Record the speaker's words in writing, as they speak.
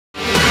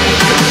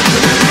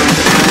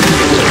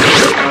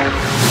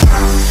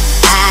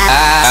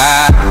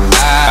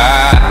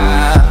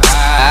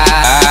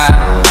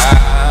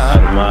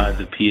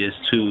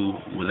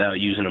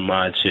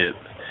mod chip.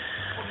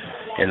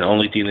 And the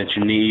only thing that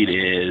you need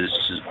is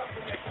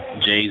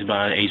James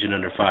Bond Agent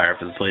Under Fire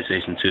for the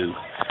PlayStation 2.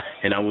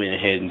 And I went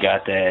ahead and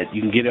got that.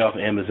 You can get it off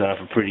Amazon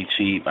for pretty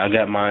cheap. I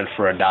got mine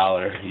for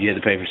 $1. You had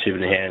to pay for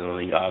shipping and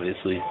handling,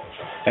 obviously.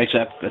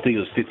 Actually, I think it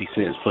was 50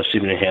 cents plus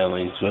shipping and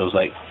handling, so it was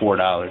like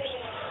 $4.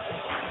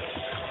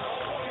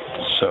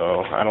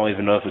 So I don't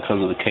even know if it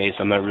comes with a case.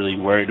 I'm not really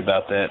worried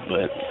about that,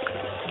 but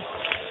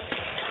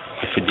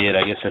if it did,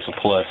 I guess that's a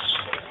plus.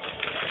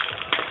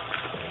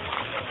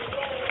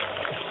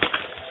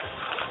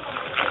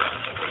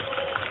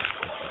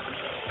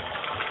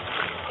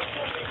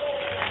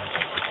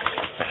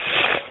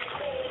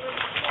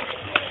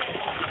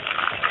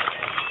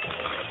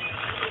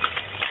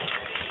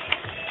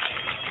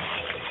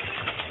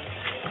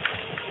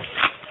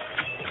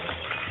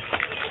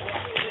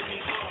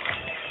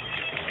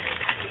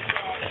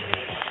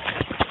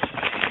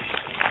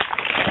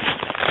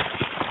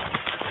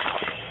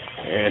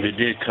 And it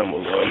did come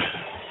with one.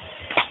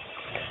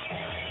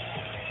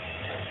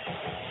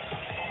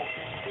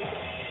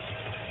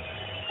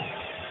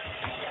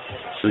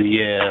 So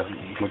yeah,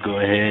 I'm gonna go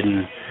ahead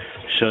and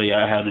show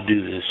y'all how to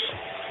do this.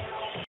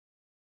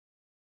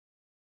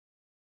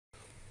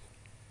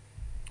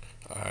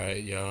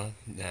 Alright, y'all.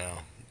 Now,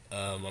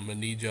 I'm gonna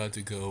need y'all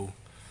to go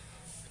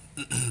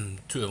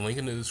to the link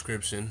in the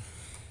description,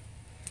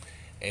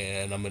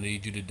 and I'm gonna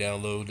need you to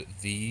download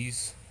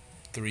these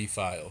 3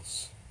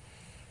 files.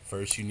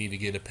 First, you need to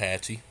get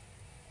Apache.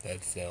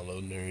 That's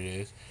downloading. There it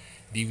is.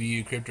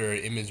 DVD decryptor or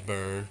image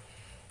burn.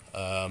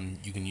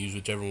 You can use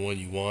whichever one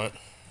you want.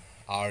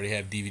 I already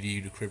have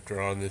DVD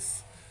decryptor on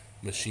this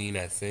machine,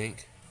 I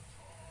think.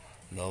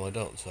 No, I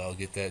don't, so I'll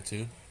get that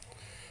too.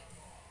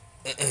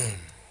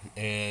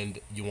 And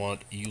you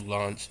want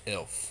ULaunch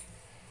ELF.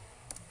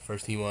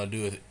 First thing you want to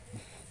do is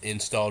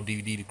install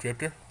DVD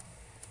decryptor.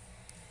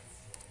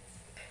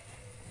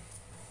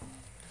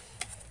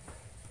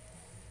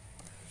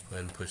 Go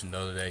ahead and push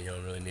no to that. You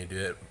don't really need to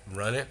do that.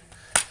 Run it.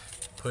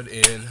 Put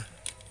in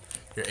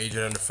your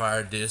Agent Under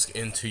Fire disk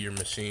into your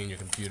machine, your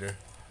computer.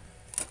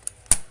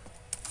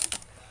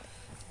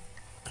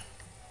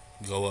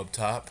 Go up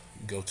top.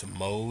 Go to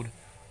Mode,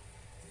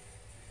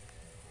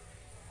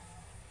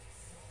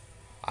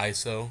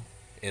 ISO,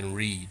 and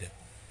Read.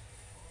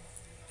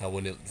 Now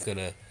when it's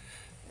gonna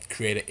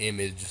create an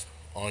image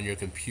on your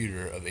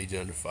computer of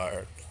Agent Under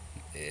Fire,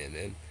 and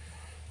then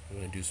I'm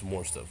gonna do some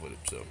more stuff with it.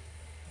 So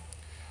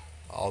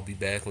I'll be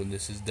back when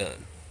this is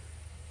done.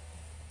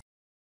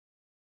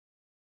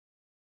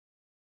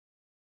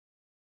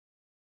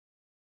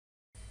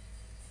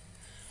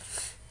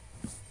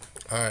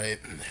 Alright,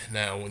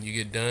 now when you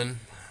get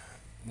done,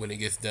 when it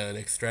gets done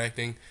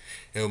extracting,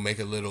 it'll make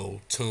a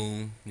little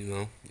tune, you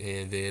know,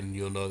 and then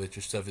you'll know that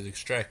your stuff is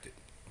extracted.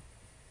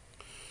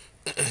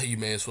 You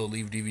may as well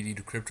leave DVD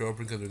decryptor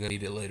open because we're going to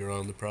need it later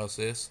on in the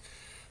process.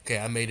 Okay,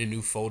 I made a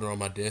new folder on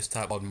my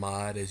desktop called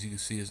Mod. As you can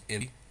see, it's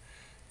empty.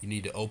 You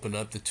need to open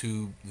up the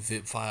 2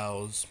 zip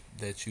files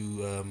that you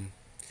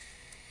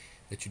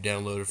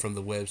downloaded from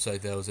the website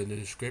that was in the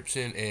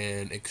description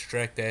and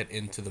extract that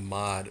into the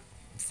mod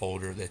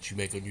folder that you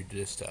make on your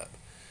desktop.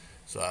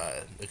 So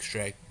I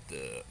extract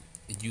the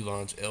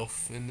ULaunch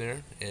ELF in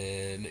there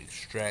and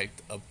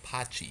extract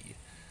Apache,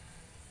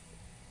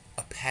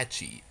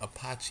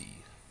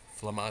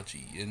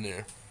 Flamachi in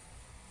there.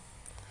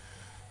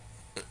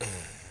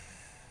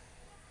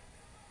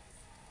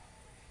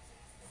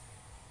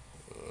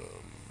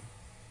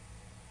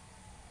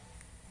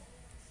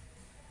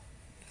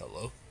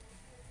 Hello?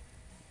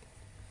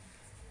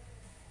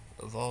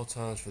 Of all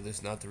times for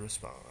this not to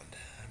respond.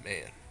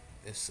 Man,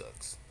 this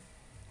sucks.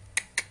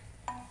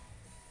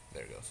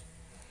 There it goes.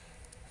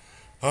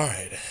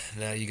 Alright,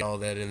 now you got all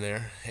that in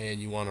there, and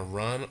you want to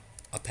run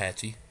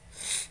Apache.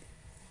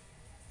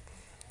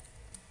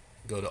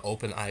 Go to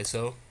Open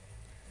ISO.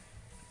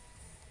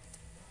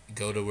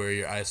 Go to where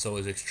your ISO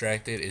is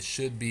extracted. It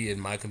should be in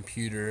my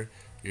computer,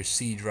 your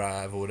C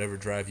drive, or whatever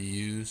drive you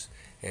use,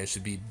 and it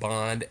should be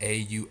Bond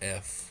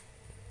AUF.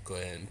 Go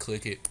ahead and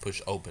click it,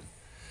 push Open.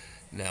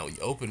 Now, when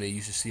you open it,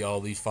 you should see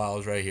all these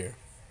files right here.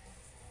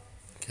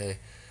 Okay.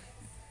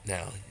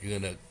 Now, you're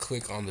going to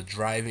click on the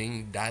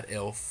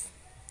driving.elf.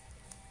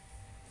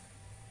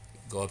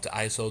 Go up to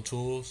ISO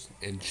Tools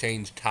and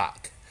change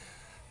TOC.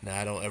 Now,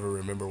 I don't ever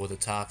remember what the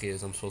TOC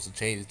is I'm supposed to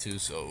change it to,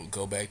 so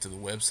go back to the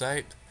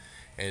website,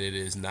 and it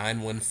is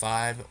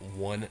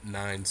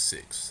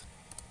 915196.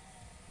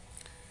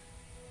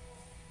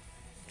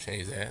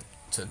 Change that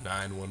to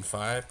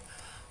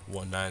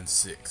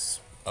 915196.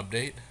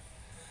 Update,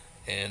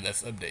 and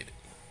that's updated.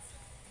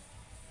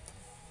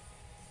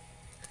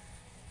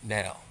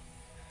 Now,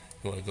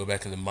 you want to go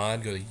back in the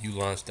mod, go to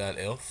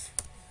ulaunch.elf,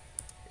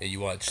 and you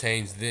want to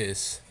change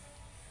this.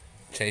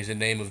 Change the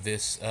name of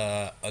this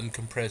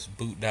uncompressed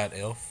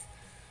boot.elf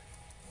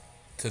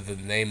to the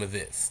name of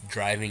this,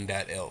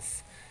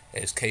 driving.elf.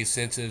 It's case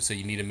sensitive, so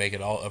you need to make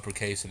it all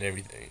uppercase and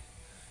everything.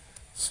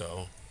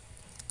 So,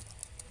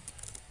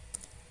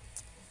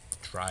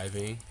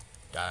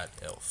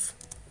 driving.elf.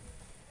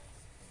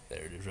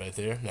 There it is right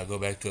there. Now go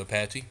back to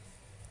Apache.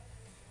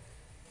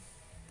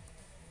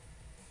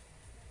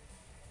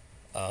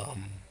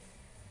 Um,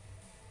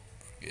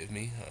 Forgive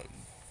me.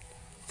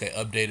 Okay,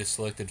 update a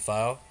selected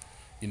file.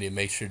 You need to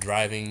make sure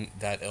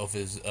driving.elf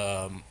is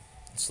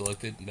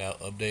selected. Now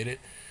update it.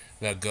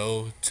 Now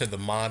go to the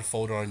mod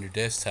folder on your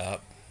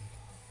desktop.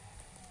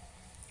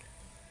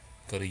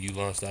 Go to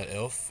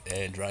ulaunch.elf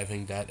and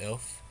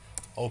driving.elf.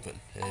 Open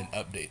and it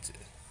updates it.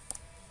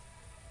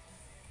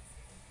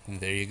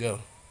 And there you go.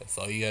 That's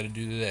all you got to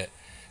do to that.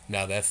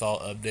 Now that's all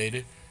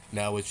updated.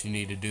 Now what you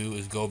need to do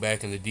is go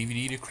back in the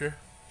DVD editor,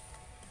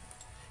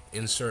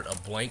 insert a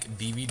blank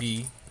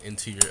DVD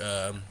into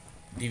your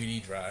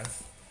DVD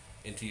drive,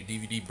 into your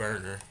DVD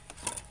burner.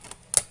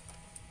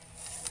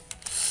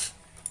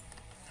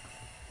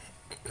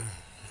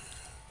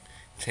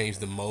 Change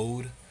the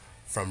mode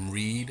from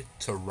read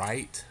to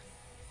write.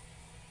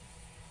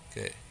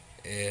 Okay,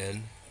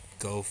 and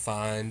go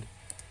find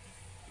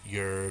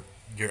your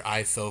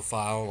ISO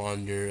file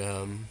on your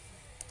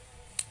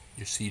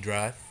C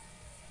drive.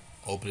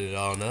 Open it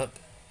on up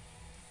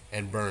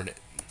and burn it.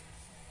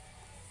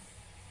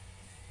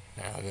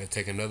 Now I'm gonna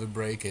take another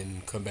break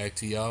and come back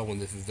to y'all when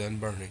this is done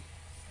burning.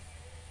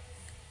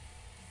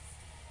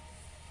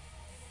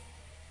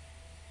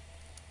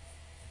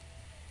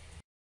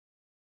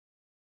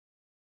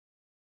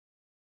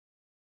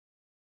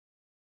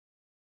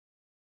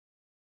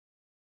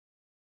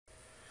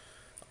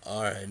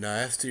 Alright, now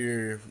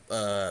after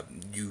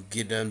you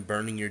get done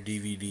burning your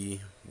DVD,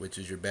 which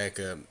is your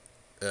backup,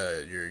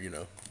 your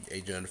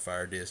Agent Under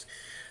Fire disc,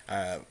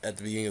 at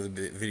the beginning of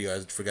the video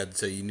I forgot to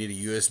tell you, you need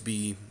a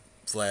USB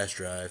flash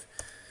drive.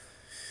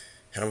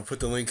 And I'm going to put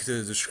the link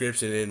to the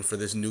description in for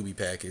this newbie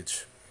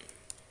package.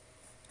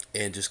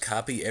 And just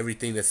copy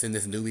everything that's in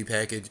this newbie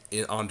package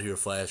onto your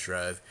flash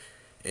drive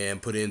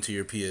and put it into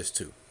your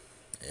PS2.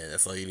 And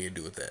that's all you need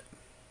to do with that.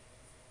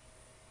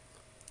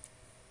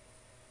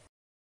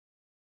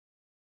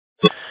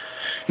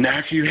 Now,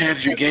 if you have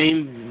your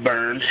game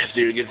burned,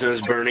 after it gets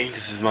done burning,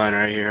 this is mine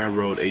right here. I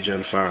wrote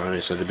Agent on Fire on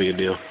it, so it's a big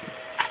deal.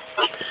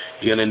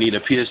 You're gonna need a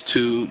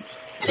PS2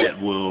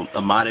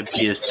 a modded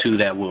PS2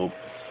 that will,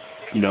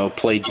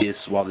 play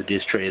discs while the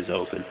disc tray is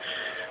open.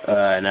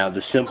 Now,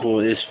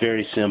 it's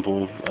very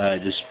simple.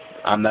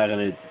 I'm not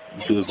gonna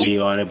do a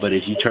video on it, but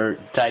if you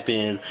type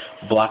in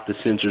 "block the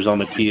sensors on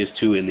the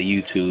PS2" in the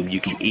YouTube, you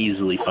can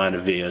easily find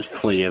a video.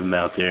 There's plenty of them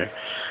out there.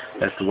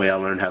 That's the way I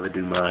learned how to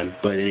do mine.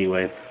 But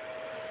anyway.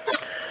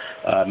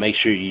 Make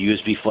sure your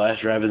USB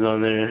flash drive is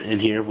on there in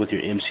here with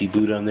your MC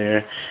boot on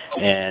there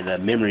and a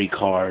memory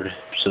card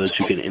so that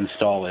you can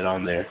install it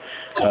on there.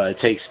 It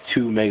takes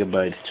 2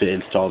 megabytes to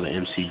install the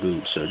MC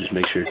boot, so just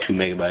make sure 2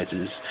 megabytes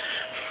is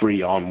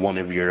free on one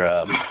of your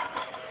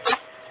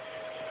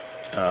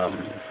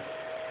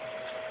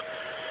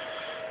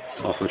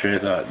also train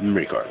of thought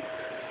memory card.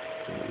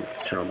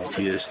 Turn on my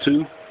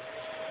PS2.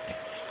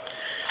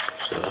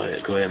 So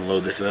go ahead and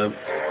load this up.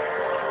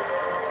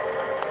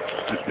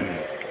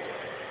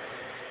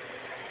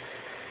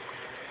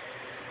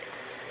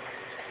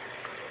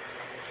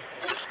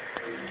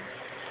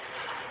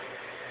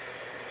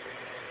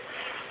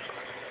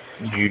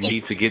 You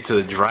need to get to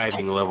the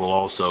driving level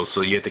also,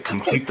 so you have to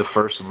complete the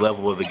first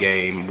level of the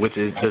game, which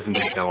doesn't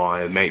take that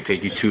long. It may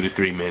take you 2 to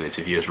 3 minutes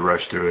if you just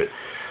rush through it.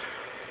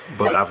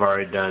 But I've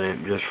already done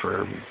it just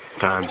for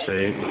time's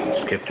sake.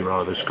 Skip through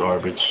all this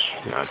garbage.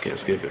 No, I can't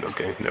skip it.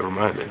 Okay, never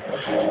mind then.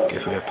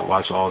 Guess we have to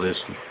watch all this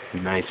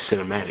nice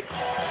cinematic.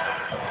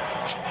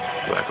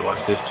 Do I have to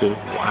watch this too?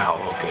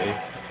 Wow, okay.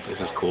 This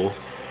is cool.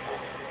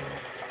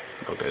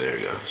 Okay, there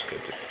you go.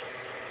 Skip it.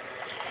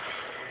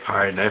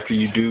 Alright, after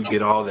you do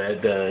get all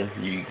that done,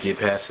 you get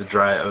past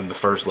the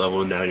first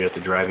level, now you're at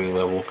the driving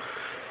level.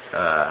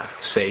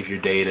 Save your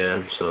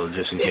data, so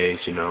just in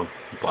case,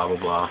 blah blah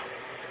blah.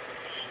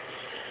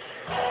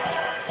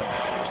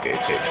 Okay,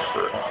 it takes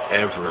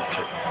forever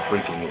to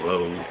freaking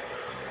load.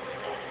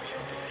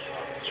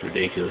 It's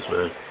ridiculous,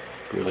 man.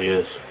 It really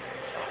is.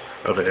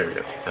 Okay, there we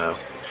go.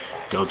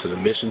 Go to the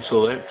mission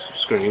select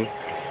screen.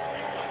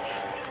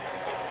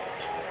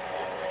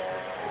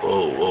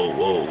 Whoa, whoa,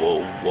 whoa, whoa,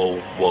 whoa,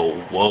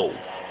 whoa, whoa.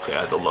 Okay,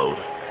 I had to load.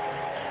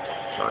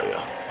 Sorry,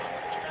 y'all.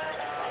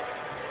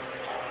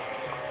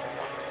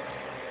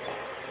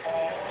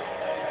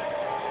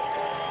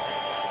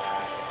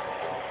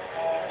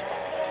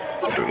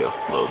 There we go.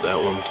 Load that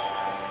one.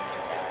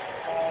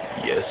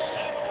 Yes.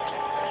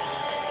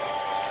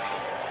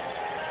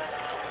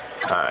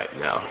 Alright,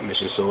 now,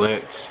 mission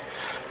select.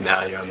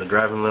 Now you're on the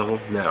driving level.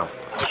 Now,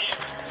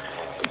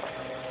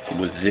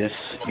 with this,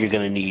 you're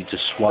going to need to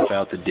swap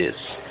out the disc.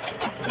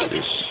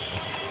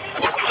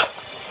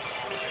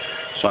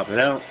 Swap it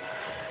out.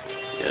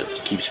 Yes,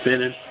 keep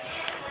spinning.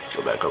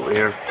 Go back over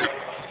here.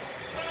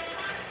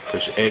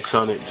 Push X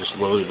on it, just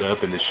load it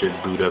up, and it should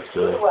boot up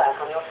the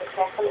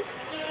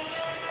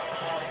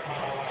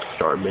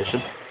start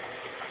mission.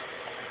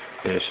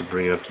 And it should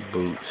bring up the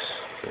boots.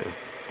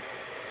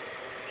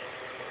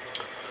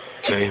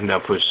 Okay, now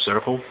push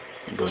circle.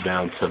 Go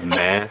down to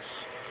mass.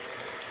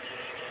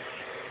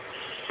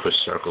 Push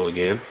circle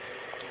again.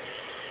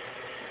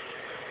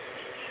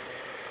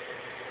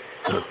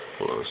 Oh,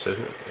 hold on a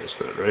second. That's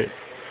not right.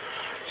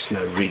 It's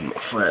not reading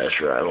my flash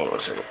drive. Hold on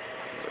a second.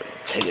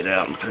 Take it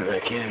out and put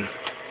it back in.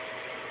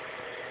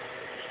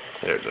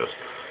 There it goes.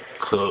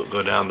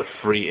 Go down to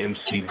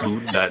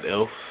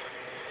freemcboot.elf.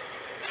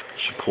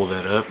 Should pull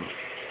that up.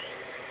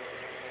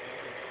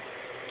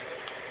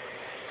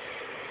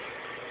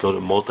 Go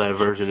to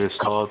multi-version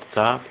install at the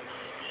top.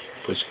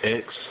 Push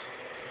X.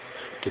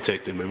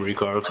 Detect the memory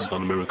card. Click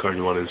on the memory card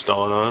you want to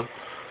install it on.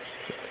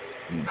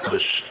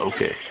 Push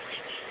OK.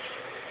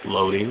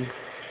 Loading.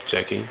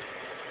 Checking.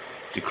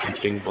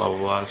 Decrypting. Blah blah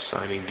blah.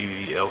 Signing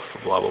DVD elf.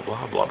 Blah blah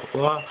blah. Blah blah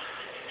blah.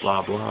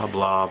 Blah blah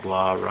blah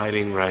blah.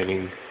 Writing.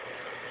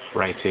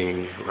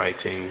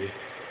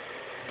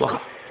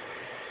 Blah.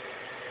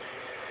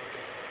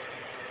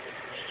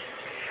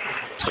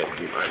 So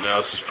right now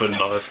it's just putting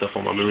all that stuff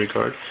on my memory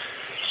card.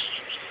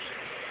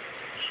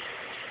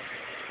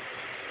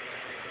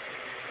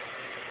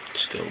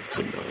 Still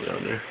putting all that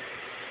on there.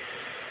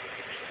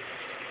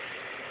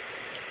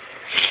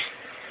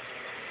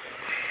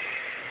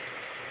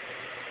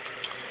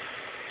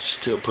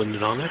 Still putting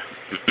it on there.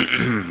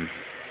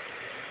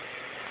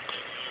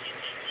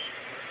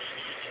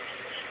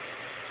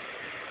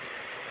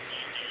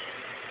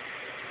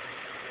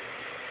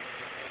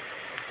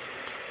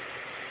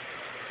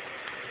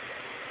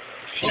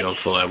 If you don't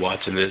feel like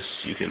watching this,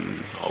 you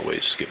can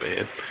always skip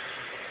ahead.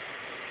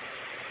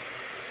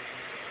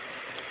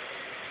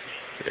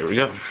 There we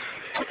go.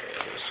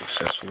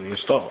 Successfully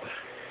installed.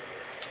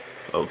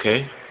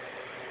 Okay.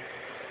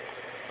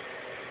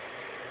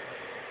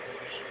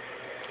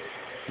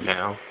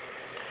 Now,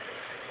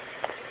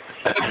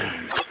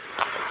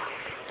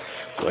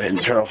 go ahead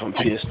and turn off on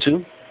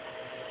PS2.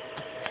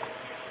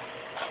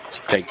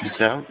 Take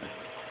this out.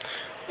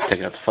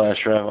 Take out the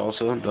flash drive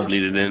also. Don't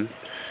leave it in.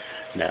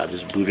 Now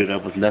just boot it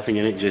up with nothing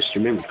in it, just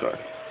your memory card.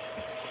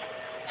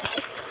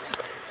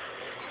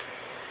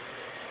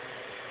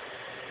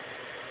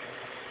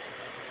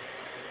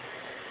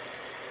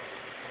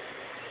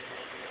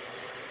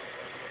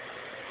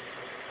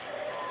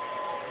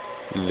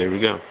 And there we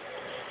go.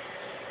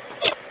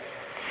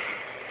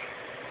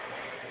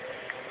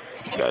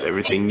 You got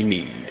everything you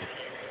need.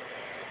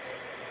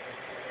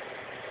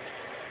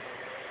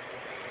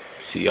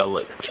 See y'all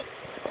later.